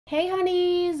Hey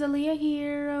honeys, Ahliyah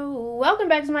here. Welcome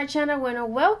back to my channel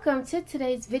and welcome to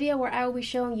today's video where I will be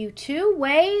showing you 2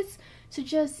 ways to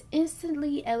just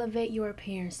instantly elevate your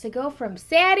appearance. To go from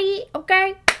saddie,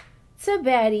 okay, to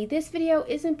baddie. This video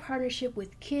is in partnership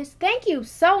with Kiss. Thank you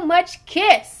so much,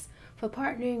 Kiss, for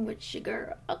partnering with your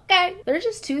girl, okay? There's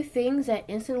just 2 things that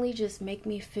instantly just make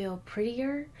me feel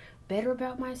prettier, better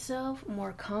about myself,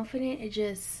 more confident. It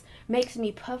just makes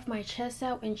me puff my chest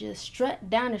out and just strut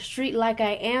down the street like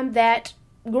I am that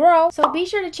girl. So be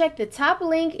sure to check the top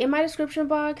link in my description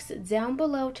box down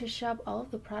below to shop all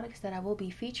of the products that I will be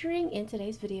featuring in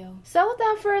today's video. So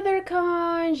without further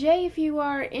congé, if you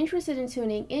are interested in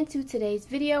tuning into today's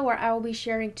video where I will be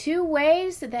sharing 2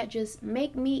 ways that just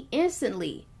make me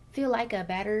instantly feel like a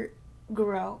better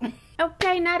girl.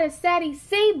 Okay, not a saddie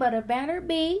C, but a better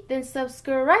B. Then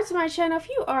subscribe to my channel if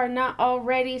you are not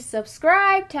already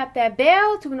subscribed. Tap that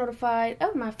bell to be notified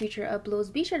of my future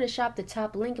uploads. Be sure to shop the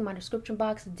top link in my description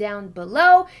box down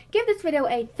below. Give this video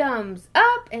a thumbs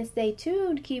up and stay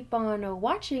tuned. Keep on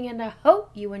watching and I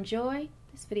hope you enjoy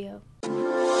this video.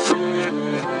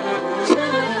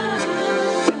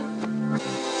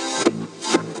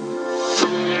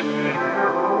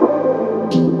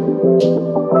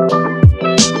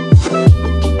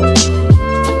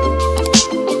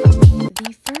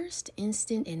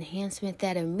 Instant enhancement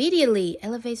that immediately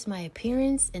elevates my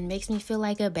appearance and makes me feel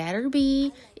like a better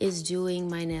bee is doing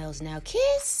my nails. Now,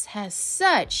 Kiss has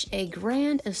such a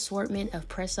grand assortment of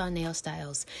press-on nail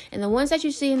styles, and the ones that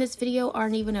you see in this video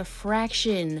aren't even a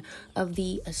fraction of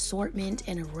the assortment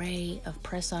and array of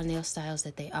press-on nail styles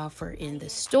that they offer in the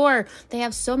store. They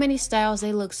have so many styles.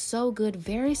 They look so good,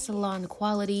 very salon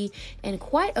quality, and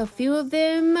quite a few of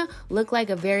them look like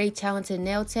a very talented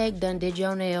nail tech done did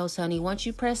your nails, honey. Once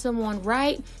you press them on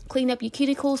right, clean up your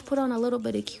cuticles, put on a little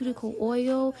bit of cuticle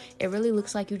oil, it really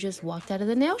looks like you just walked out of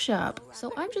the nail shop.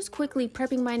 So I'm just quickly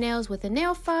prepping my nails with a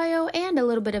nail file and a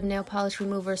little bit of nail polish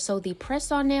remover so the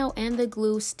press-on nail and the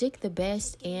glue stick the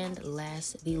best and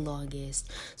last the longest.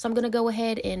 So I'm gonna go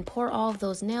ahead and pour all of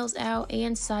those nails out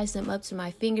and size them up to my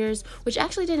fingers, which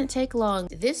actually didn't take long.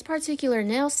 This particular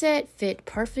nail set fit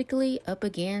perfectly up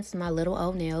against my little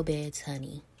old nail beds,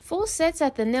 honey. Full sets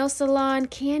at the nail salon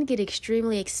can get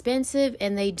extremely expensive,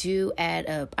 and they do add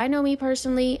up. I know me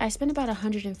personally, I spent about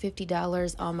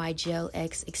 $150 on my Gel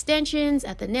X extensions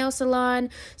at the nail salon,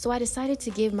 so I decided to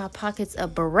give my pockets a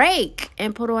break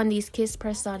and put on these Kiss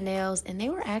press-on nails, and they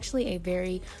were actually a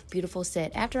very beautiful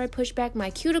set. After I push back my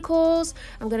cuticles,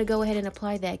 I'm going to go ahead and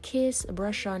apply that Kiss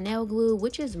brush-on nail glue,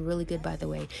 which is really good, by the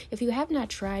way. If you have not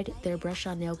tried their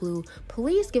brush-on nail glue,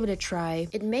 please give it a try.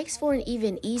 It makes for an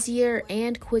even easier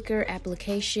and quicker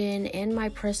application, and my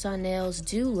press-on nails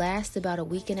do last about a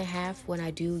week and a half when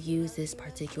I do use this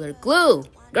particular glue.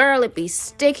 Girl, it be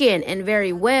sticking and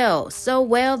very well. So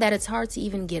well that it's hard to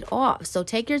even get off. So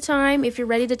take your time. If you're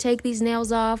ready to take these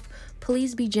nails off,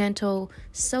 please be gentle,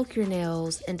 soak your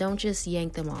nails, and don't just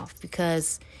yank them off,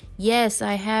 because yes,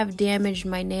 I have damaged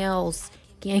my nails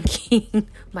yanking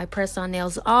my press-on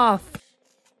nails off.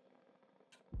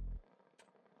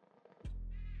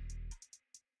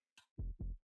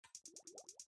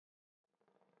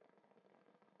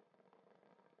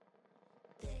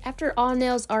 After all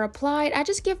nails are applied, I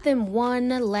just give them one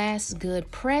last good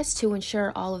press to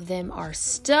ensure all of them are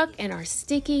stuck and are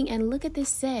sticking. And look at this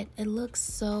set. It looks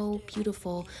so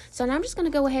beautiful. So now I'm just going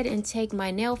to go ahead and take my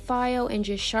nail file and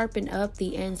just sharpen up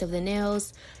the ends of the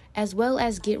nails, as well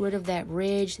as get rid of that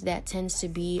ridge that tends to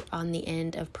be on the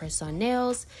end of press-on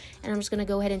nails. And I'm just going to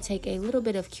go ahead and take a little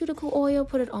bit of cuticle oil,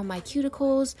 put it on my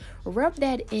cuticles, rub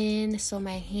that in so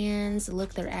my hands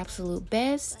look their absolute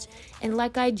best, and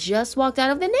like I just walked out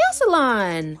of the nail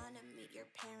salon.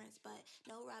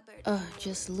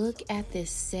 Just look at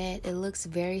this set. It looks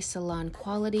very salon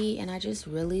quality, and I just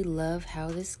really love how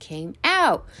this came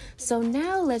out. So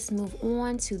now let's move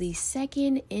on to the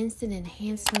second instant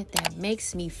enhancement that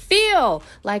makes me feel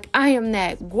like I am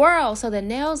that girl. So the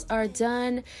nails are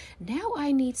done. Now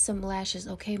I need some lashes.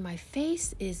 Okay, my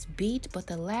face is beat, but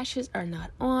the lashes are not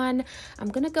on. I'm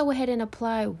gonna go ahead and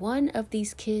apply one of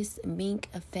these Kiss Mink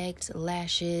Effect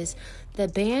lashes. The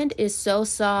band is so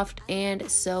soft and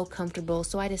so comfortable,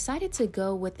 so I decided to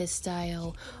go with the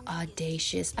style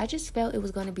Audacious. I just felt it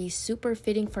was going to be super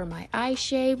fitting for my eye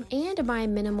shape and my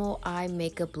minimal eye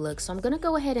makeup look. So I'm going to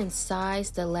go ahead and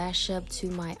size the lash up to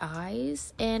my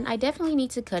eyes, and I definitely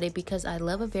need to cut it because I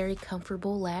love a very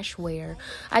comfortable lash wear.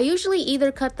 I usually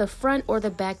either cut the front or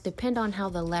the back, depend on how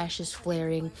the lash is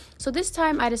flaring. So this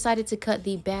time I decided to cut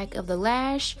the back of the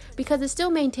lash because it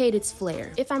still maintained its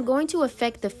flare. If I'm going to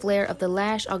affect the flare of the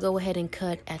lash, I'll go ahead and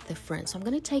cut at the front. So I'm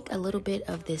going to take a little bit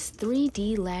of this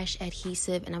 3D lash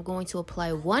adhesive and I'm going to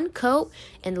apply one coat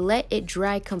and let it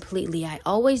dry completely. I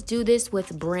always do this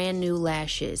with brand new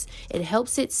lashes. It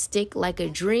helps it stick like a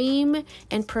dream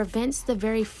and prevents the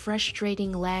very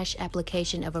frustrating lash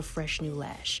application of a fresh new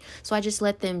lash. So I just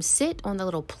let them sit on the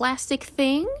little plastic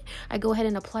thing. I go ahead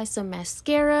and apply some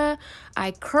mascara.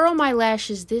 I curl my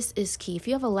lashes. This is key. If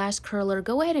you have a lash curler,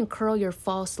 go ahead and curl your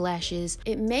false lashes.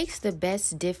 It makes the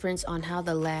best difference on how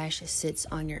the lash sits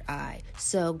on your eye.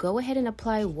 So go ahead and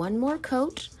apply one more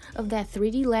coat of that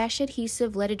 3D lash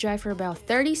adhesive. Let it dry for about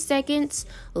 30 seconds.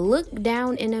 Look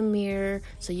down in a mirror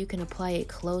so you can apply it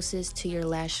closest to your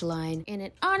lash line. And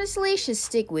it honestly should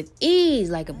stick with ease,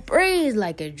 like a breeze,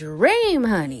 like a dream,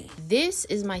 honey. This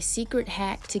is my secret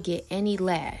hack to get any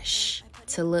lash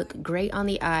to look great on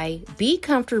the eye, be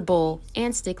comfortable,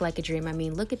 and stick like a dream. I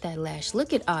mean, look at that lash.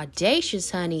 Look at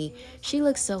Audacious, honey. She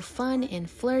looks so fun and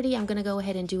flirty. I'm gonna go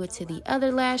ahead and do it to the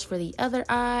other lash for the other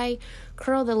eye.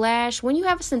 Curl the lash. When you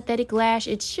have a synthetic lash,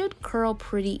 it should curl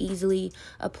pretty easily.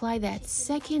 Apply that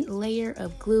second layer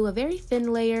of glue, a very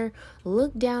thin layer.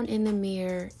 Look down in the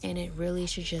mirror, and it really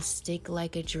should just stick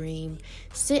like a dream.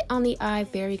 Sit on the eye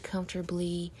very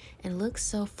comfortably and look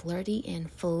so flirty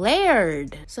and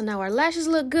flared. So now our lashes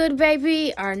look good,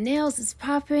 baby. Our nails is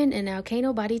popping, and now can't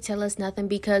nobody tell us nothing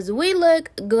because we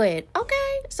look good,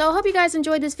 okay? So I hope you guys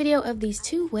enjoyed this video of these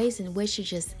 2 ways in which to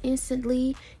just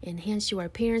instantly enhance your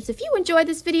appearance. If you enjoyed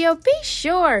this video, be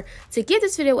sure to give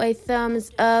this video a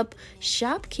thumbs up.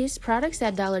 Shop Kiss products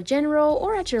at Dollar General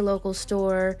or at your local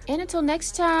store. And until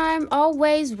next time,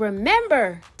 always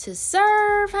remember to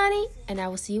serve, honey. And I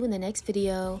will see you in the next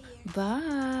video.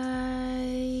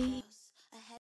 Bye.